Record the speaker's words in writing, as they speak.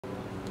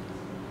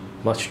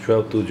March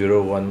 12,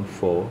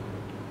 2014.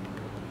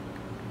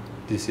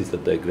 This is the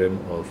diagram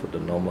of the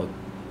normal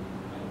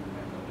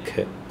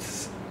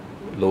cat's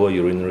lower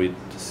urinary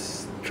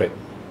tract.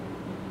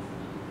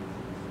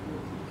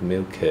 The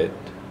male cat,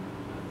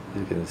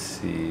 you can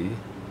see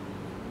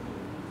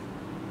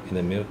in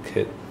the male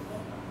cat,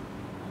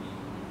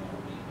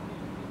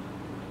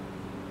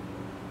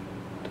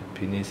 the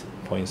penis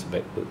points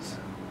backwards,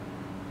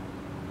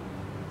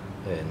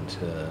 and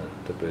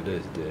the bladder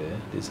is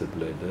there. This is a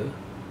bladder.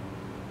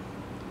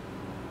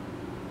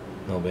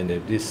 Now when they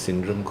have this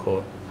syndrome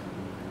called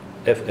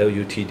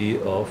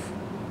FLUTD of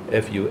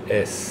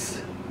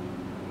FUS,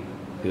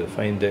 you'll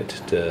find that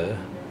the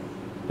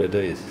bladder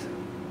is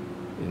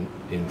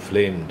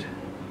inflamed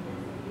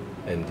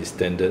and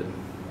distended,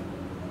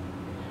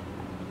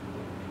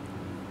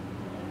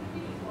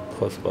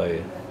 caused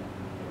by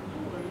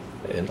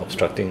an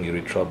obstructing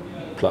urethra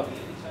plug.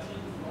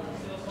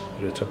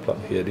 Urethra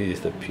plug here, this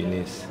is the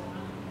penis,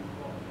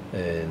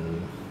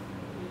 and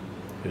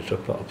urethra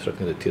plug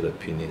obstructing the tip of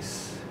the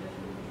penis.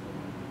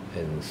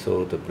 And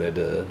so the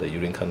bladder, the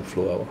urine can't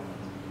flow out.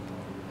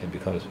 It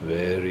becomes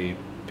very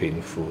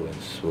painful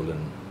and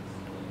swollen.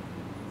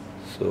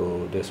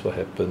 So that's what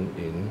happened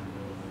in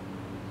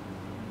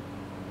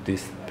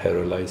this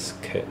paralyzed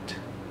cat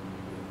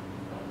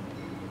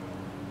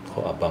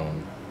called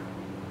Abang.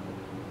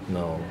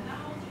 Now,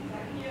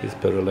 this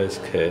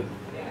paralyzed cat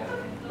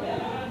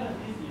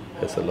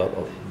has a lot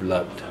of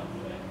blood.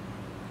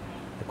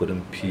 I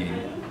couldn't pee.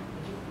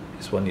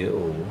 He's 1 year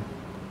old.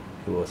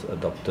 He was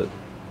adopted.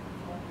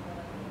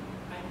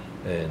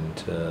 And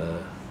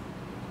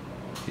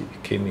he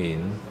came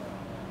in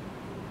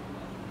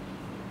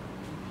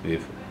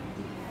with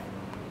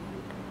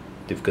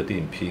difficulty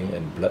in peeing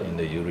and blood in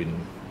the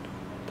urine.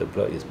 The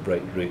blood is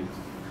bright red.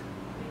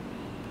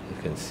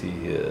 You can see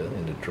here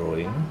in the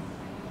drawing.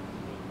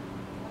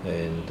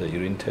 And the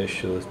urine test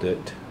shows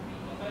that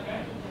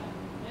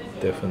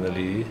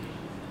definitely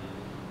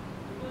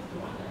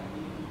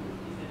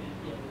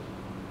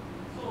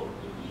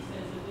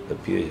the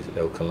pH is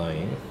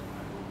alkaline.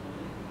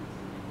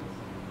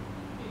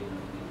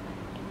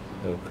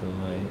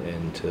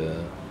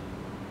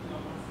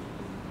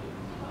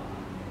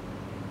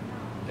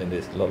 And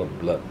there's a lot of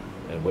blood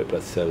and white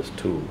blood cells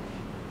too.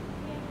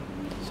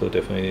 So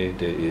definitely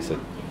there is a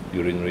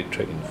urinary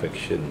tract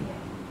infection.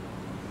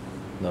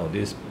 Now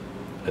this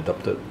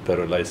adopted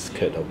paralyzed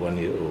cat of 1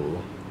 year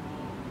old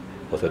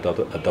was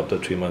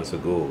adopted 3 months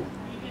ago.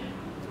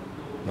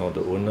 Now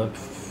the owner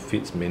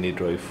feeds mainly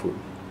dry food.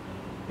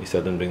 He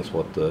seldom drinks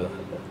water.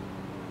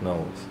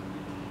 Now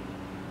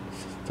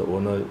the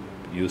owner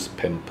use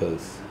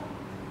Pampers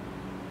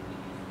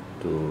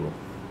to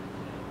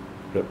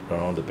wrap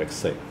around the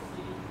backside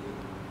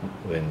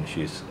when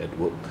she's at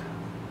work.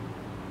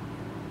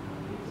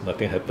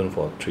 Nothing happened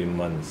for 3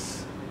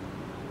 months.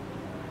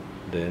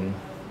 Then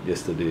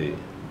yesterday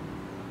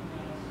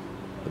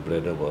the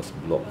bladder was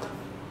blocked,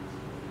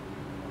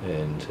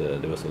 and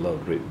there was a lot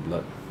of red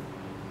blood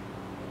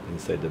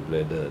inside the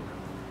bladder.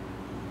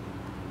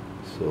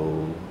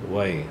 So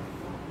why?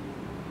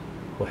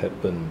 What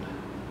happened?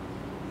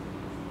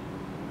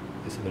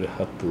 It's very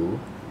hard to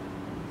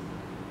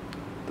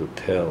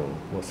tell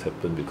what's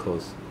happened,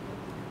 because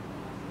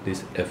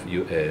this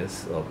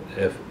FUS of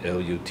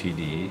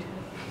FLUTD,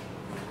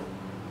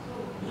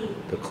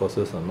 the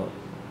causes are not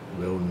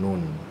well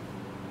known.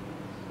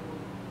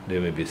 There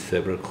may be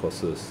several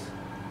causes,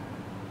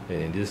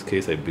 and in this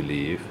case I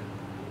believe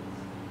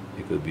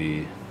it could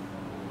be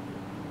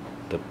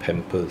the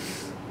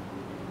Pampers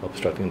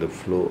obstructing the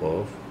flow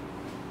of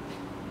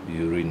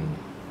urine.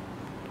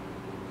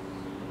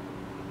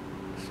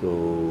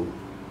 So,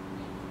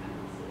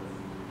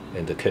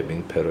 and the cat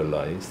being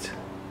paralyzed,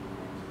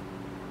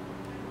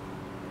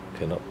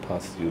 cannot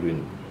pass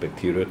urine.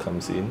 Bacteria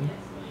comes in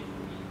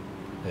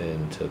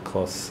and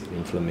cause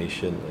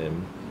inflammation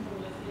and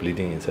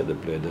bleeding inside the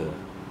bladder,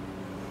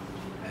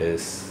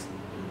 as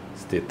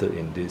stated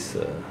in this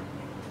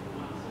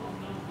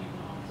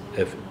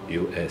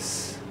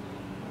FUS.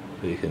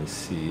 So you can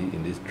see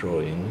in this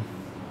drawing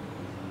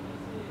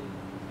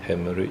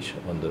hemorrhage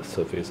on the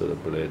surface of the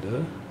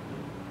bladder,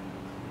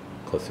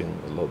 causing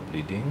a lot of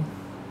bleeding.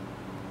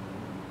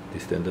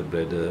 Distended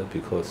bladder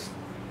because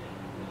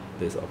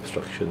there's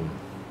obstruction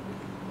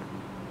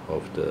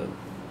of the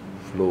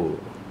flow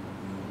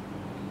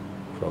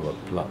from a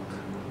plug.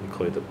 We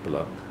call it a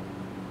plug.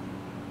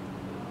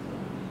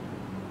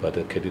 But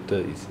the catheter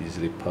is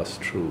easily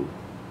passed through.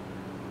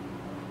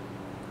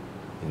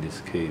 In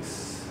this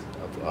case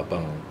of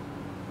Abang.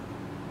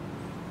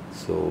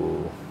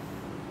 So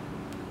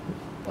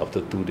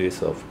after 2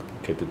 days of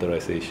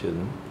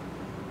catheterization,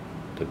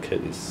 the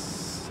cat is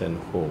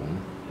sent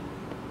home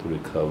to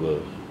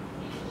recover,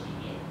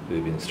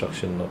 with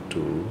instruction not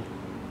to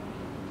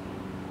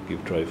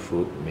give dry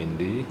food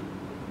mainly,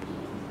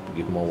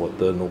 give more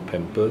water, no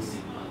Pampers,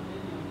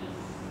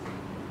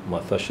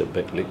 massage the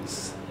back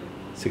legs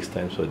 6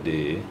 times per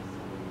day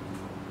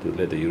to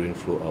let the urine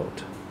flow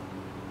out,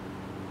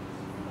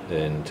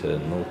 and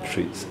no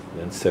treats,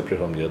 then separate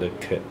from the other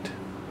cat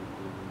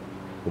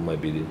who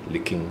might be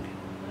leaking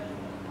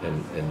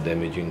and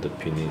damaging the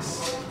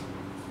penis,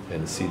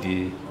 and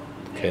CD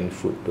canned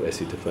food to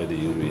acidify the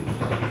urine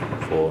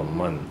for a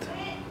month,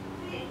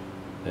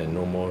 and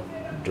no more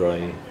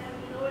dry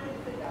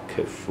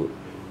cat food.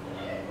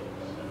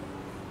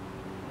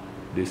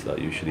 These are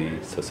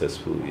usually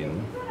successful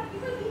in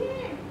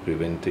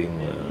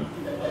preventing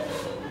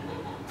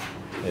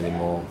any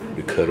more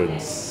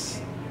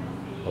recurrence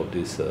of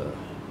this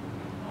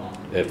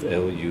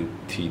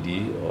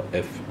FLUTD or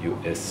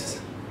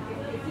FUS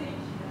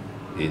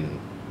in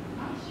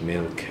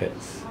male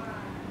cats.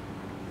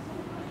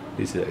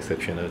 This is an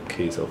exceptional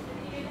case of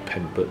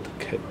pampered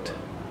cat.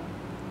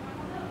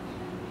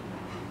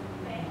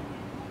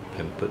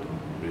 Pampered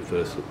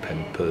refers to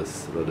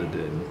Pampers rather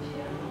than,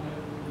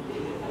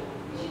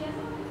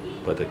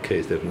 but the cat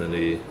is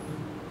definitely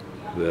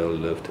well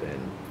loved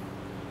and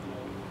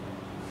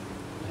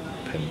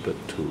pampered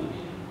too.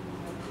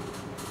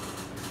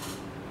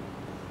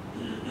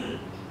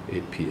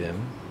 8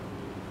 p.m.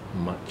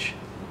 March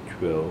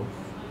 12,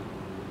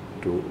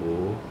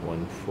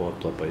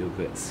 2014, Toa Payoh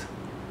Vets,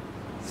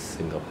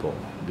 Singapore.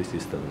 This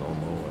is the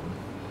normal one.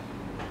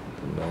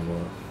 The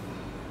normal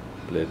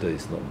bladder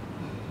is not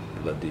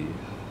bloody,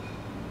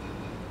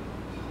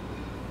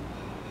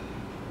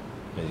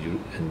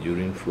 and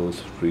urine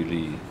flows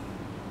freely.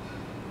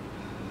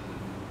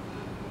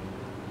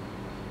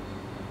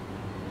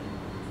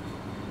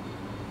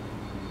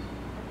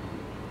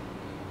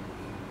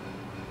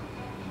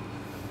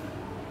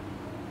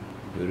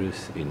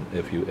 Whereas in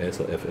FUS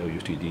or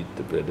FLUTD,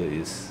 the bladder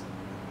is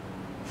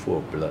full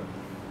of blood,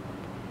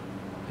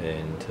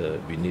 and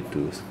we need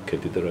to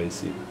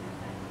catheterize it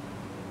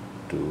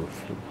to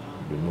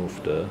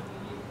remove the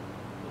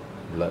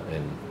blood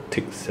and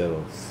thick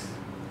cells,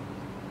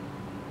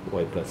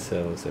 white blood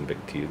cells and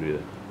bacteria.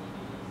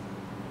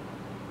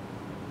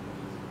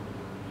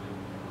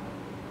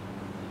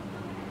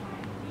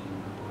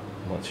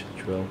 March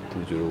 12,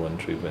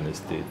 2013,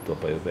 Wednesday, Toa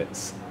Payoh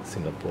Vets,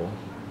 Singapore.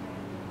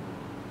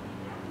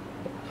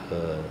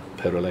 A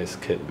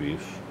paralyzed cat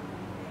with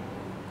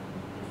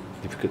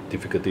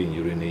difficulty in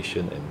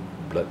urination and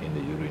blood in the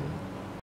urine.